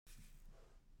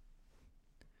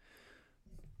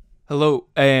Hello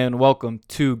and welcome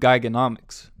to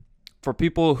Geigenomics. For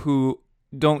people who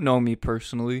don't know me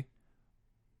personally,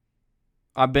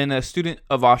 I've been a student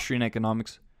of Austrian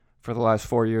economics for the last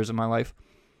 4 years of my life.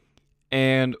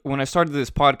 And when I started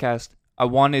this podcast, I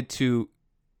wanted to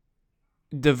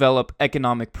develop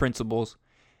economic principles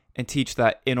and teach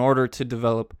that in order to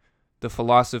develop the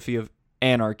philosophy of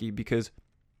anarchy, because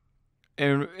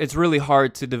it's really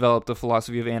hard to develop the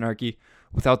philosophy of anarchy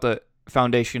without the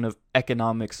foundation of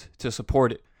economics to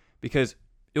support it, because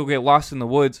you'll get lost in the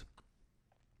woods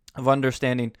of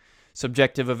understanding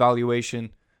subjective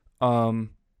evaluation,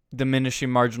 diminishing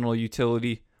marginal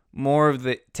utility, more of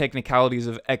the technicalities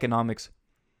of economics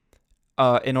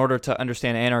in order to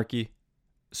understand anarchy.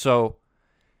 So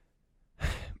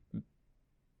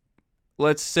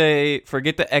let's say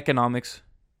forget the economics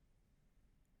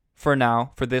for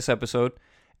now, for this episode,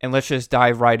 and let's just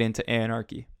dive right into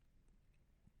anarchy.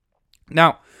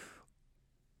 Now,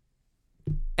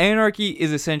 anarchy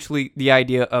is essentially the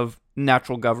idea of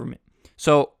natural government.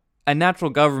 So, a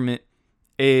natural government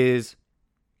is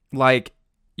like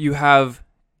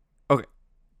a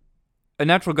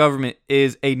natural government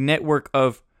is a network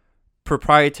of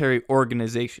proprietary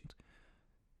organizations.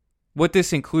 What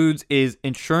this includes is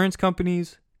insurance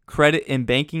companies, credit and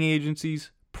banking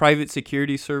agencies, private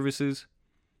security services,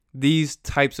 these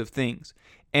types of things.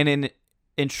 And in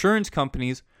insurance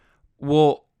companies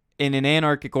will, in an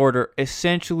anarchic order,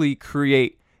 essentially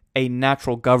create a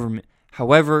natural government.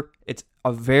 However, it's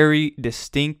a very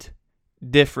distinct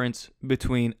difference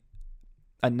between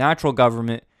a natural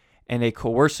government and a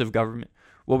coercive government.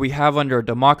 What we have under a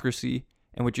democracy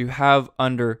and what you have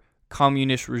under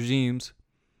communist regimes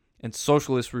and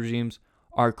socialist regimes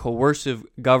are coercive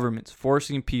governments,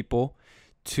 forcing people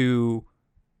to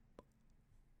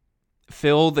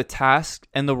fill the tasks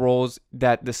and the roles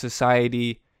that the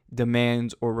society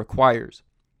demands or requires.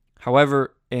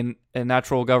 However, in a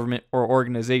natural government or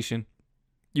organization,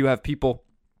 you have people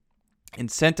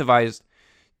incentivized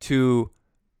to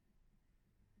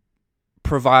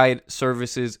provide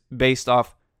services based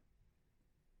off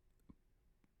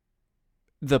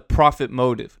the profit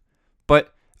motive.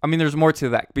 But I mean, there's more to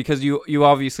that, because you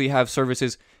obviously have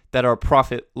services that are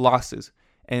profit losses,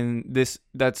 and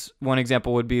that's one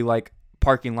example would be like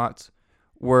parking lots,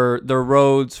 where they're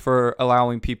roads for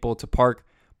allowing people to park,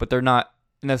 but they're not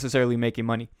necessarily making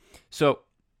money. So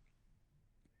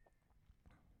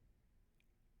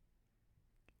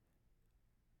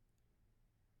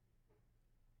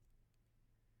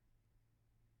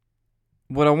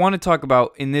what I want to talk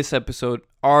about in this episode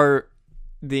are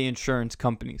the insurance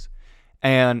companies.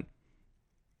 And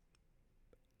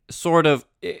sort of,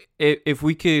 if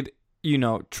we could,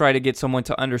 try to get someone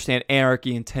to understand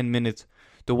anarchy in 10 minutes,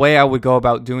 the way I would go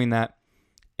about doing that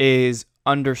is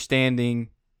understanding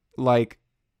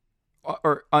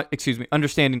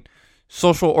understanding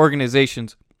social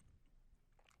organizations,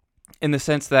 in the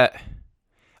sense that,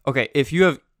 okay, if you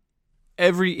have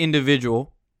every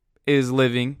individual is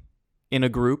living in a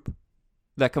group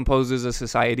that composes a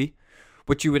society,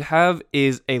 what you would have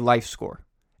is a life score.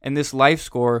 And this life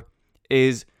score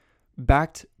is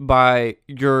backed by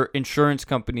your insurance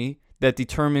company that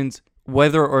determines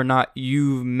whether or not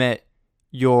you've met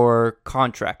your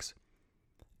contracts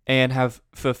and have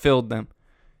fulfilled them.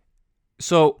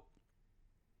 So,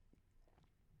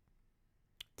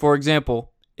 for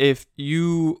example, if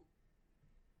you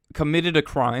committed a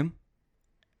crime,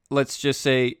 let's just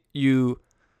say you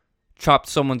chopped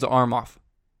someone's arm off,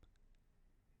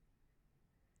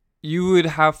 you would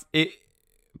have it.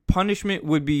 Punishment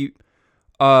would be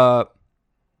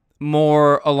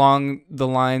more along the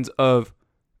lines of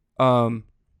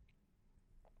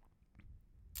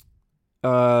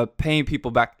paying people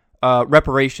back,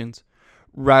 reparations,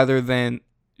 rather than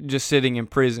just sitting in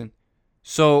prison.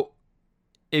 So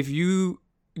if you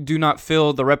do not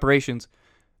fill the reparations,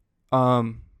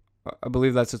 I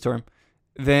believe that's the term,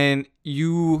 then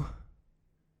you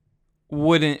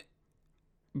wouldn't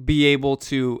be able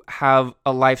to have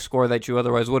a life score that you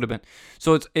otherwise would have been.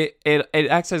 So it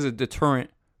acts as a deterrent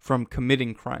from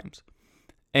committing crimes.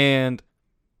 And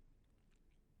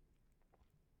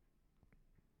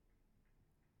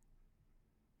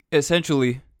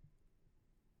essentially,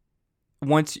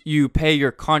 once you pay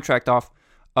your contract off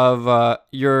of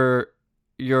you're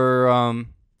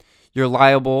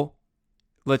liable.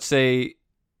 Let's say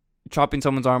chopping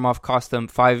someone's arm off cost them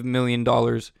 $5 million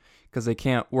because they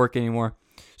can't work anymore.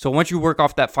 So once you work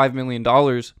off that $5 million,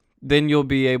 then you'll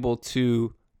be able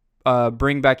to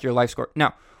bring back your life score.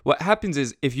 Now, what happens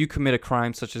is, if you commit a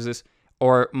crime such as this,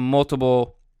 or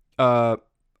multiple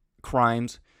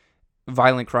crimes,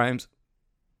 violent crimes,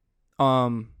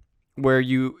 where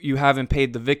you haven't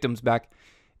paid the victims back,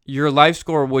 your life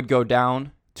score would go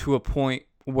down to a point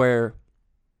where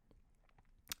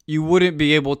you wouldn't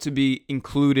be able to be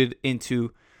included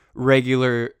into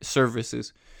regular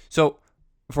services. So,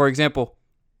 for example,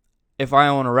 if I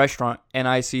own a restaurant and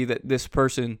I see that this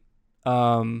person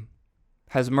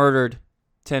has murdered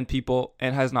 10 people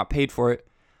and has not paid for it,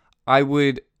 I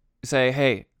would say,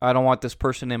 hey, I don't want this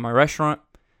person in my restaurant.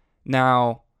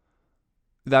 Now,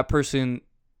 that person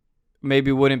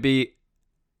maybe wouldn't be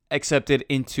accepted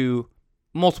into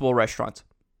multiple restaurants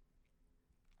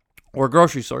or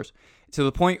grocery stores, to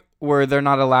the point where they're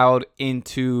not allowed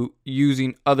into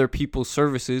using other people's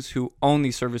services who own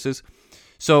these services.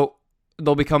 So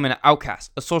they'll become an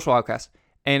outcast, a social outcast.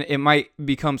 And it might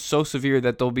become so severe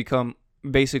that they'll become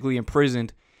basically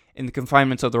imprisoned in the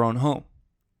confinements of their own home.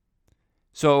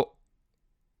 So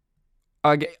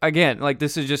again, like,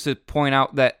 this is just to point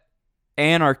out that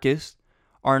anarchists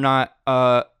are not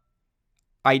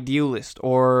idealists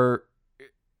or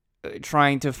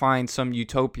trying to find some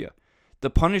utopia. The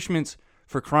punishments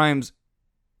for crimes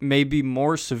may be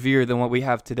more severe than what we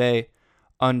have today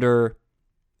under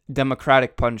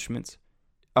democratic punishments,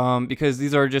 because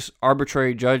these are just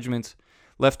arbitrary judgments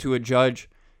left to a judge.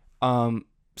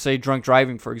 Say drunk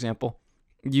driving, for example.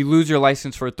 You lose your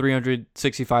license for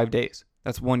 365 days.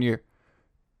 That's 1 year.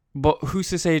 But who's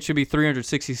to say it should be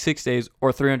 366 days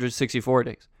or 364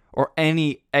 days or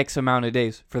any X amount of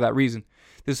days for that reason?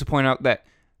 This is to point out that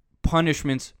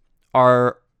punishments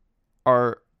are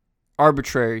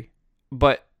arbitrary,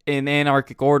 but in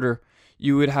anarchic order,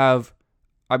 you would have,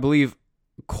 I believe,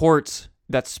 courts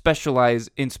that specialize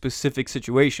in specific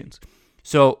situations.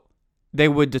 So they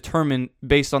would determine,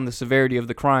 based on the severity of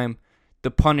the crime,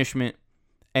 the punishment.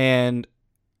 And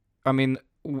I mean,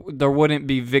 there wouldn't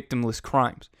be victimless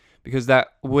crimes, because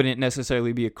that wouldn't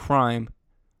necessarily be a crime,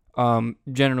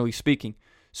 generally speaking.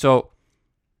 So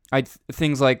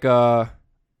things like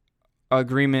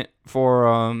agreement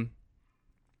for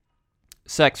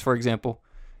sex, for example,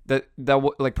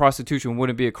 like prostitution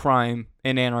wouldn't be a crime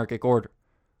in anarchic order.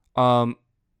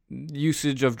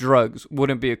 Usage of drugs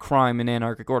wouldn't be a crime in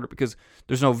anarchic order, because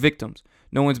there's no victims.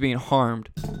 No one's being harmed.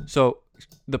 So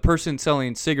the person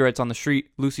selling cigarettes on the street,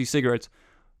 Lucy cigarettes,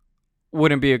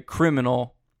 wouldn't be a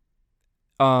criminal,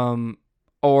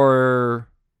 or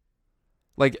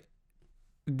like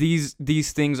these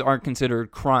things aren't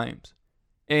considered crimes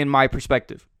in my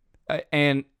perspective.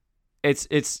 And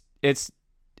it's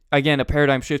again a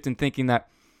paradigm shift in thinking that,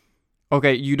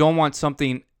 okay, you don't want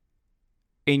something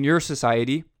in your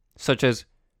society such as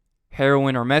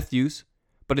heroin or meth use,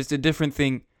 but it's a different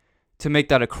thing to make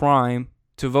that a crime,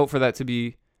 to vote for that to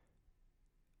be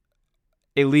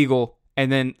illegal,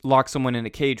 and then lock someone in a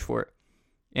cage for it.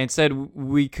 Instead,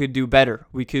 we could do better.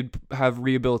 We could have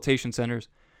rehabilitation centers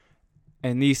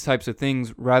and these types of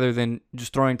things, rather than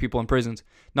just throwing people in prisons.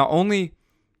 Not only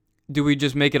do we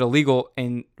just make it illegal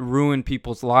and ruin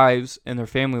people's lives and their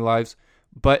family lives,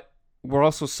 but we're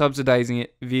also subsidizing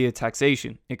it via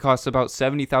taxation. It costs about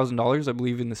 $70,000, I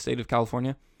believe, in the state of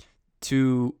California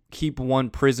to keep one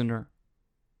prisoner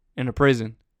in a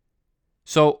prison.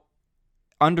 So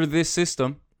under this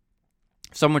system,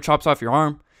 if someone chops off your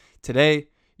arm today,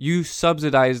 you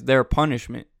subsidize their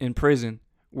punishment in prison,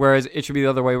 whereas it should be the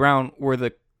other way around, where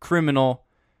the criminal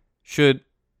should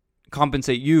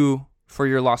compensate you for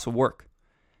your loss of work.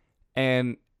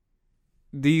 And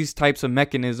these types of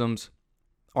mechanisms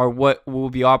are what will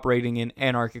be operating in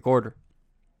anarchic order.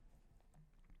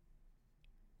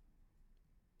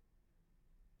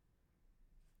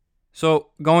 So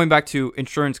going back to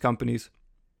insurance companies,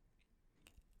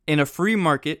 in a free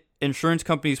market, insurance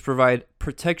companies provide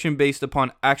protection based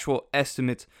upon actual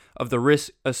estimates of the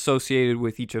risk associated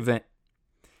with each event.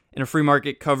 In a free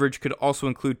market, coverage could also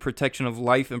include protection of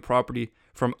life and property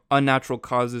from unnatural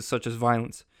causes such as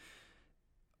violence.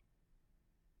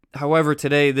 However,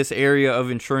 today, this area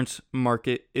of insurance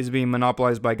market is being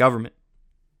monopolized by government.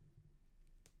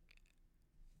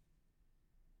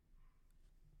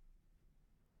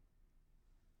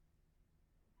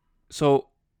 So,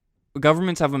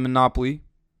 governments have a monopoly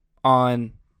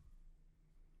on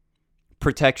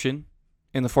protection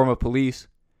in the form of police,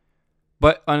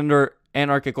 but under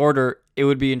anarchic order, it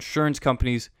would be insurance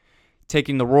companies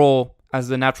taking the role as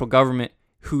the natural government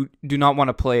who do not want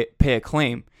to pay a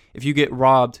claim. If you get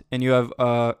robbed and you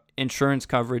have insurance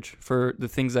coverage for the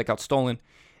things that got stolen,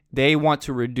 they want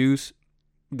to reduce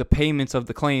the payments of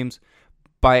the claims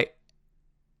by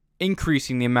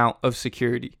increasing the amount of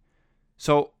security.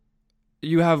 So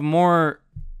you have more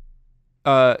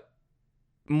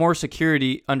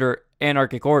security under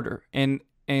anarchic order. And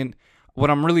what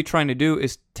I'm really trying to do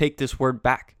is take this word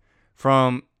back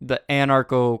from the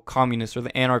anarcho-communists or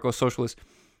the anarcho-socialists,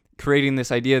 creating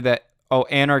this idea that, oh,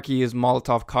 anarchy is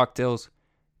Molotov cocktails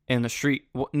in the street.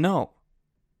 Well, no.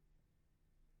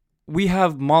 We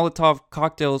have Molotov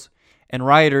cocktails and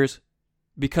rioters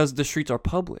because the streets are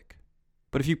public.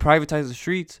 But if you privatize the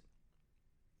streets,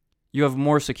 you have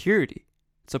more security.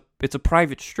 It's a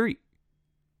private street.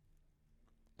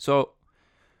 So,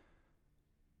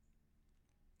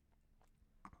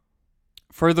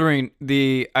 furthering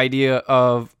the idea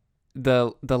of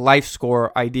the life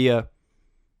score idea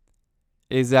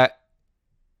is that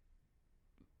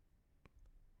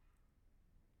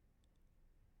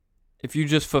if you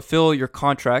just fulfill your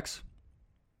contracts,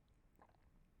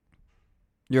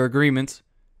 your agreements,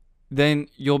 then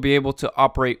you'll be able to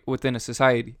operate within a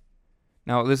society.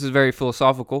 Now, this is very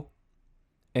philosophical,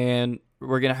 and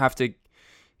we're going to have to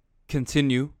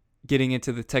continue getting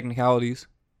into the technicalities,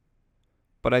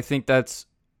 but I think that's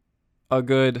a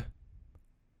good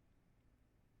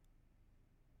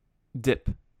dip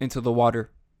into the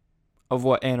water of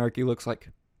what anarchy looks like.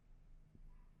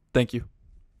 Thank you.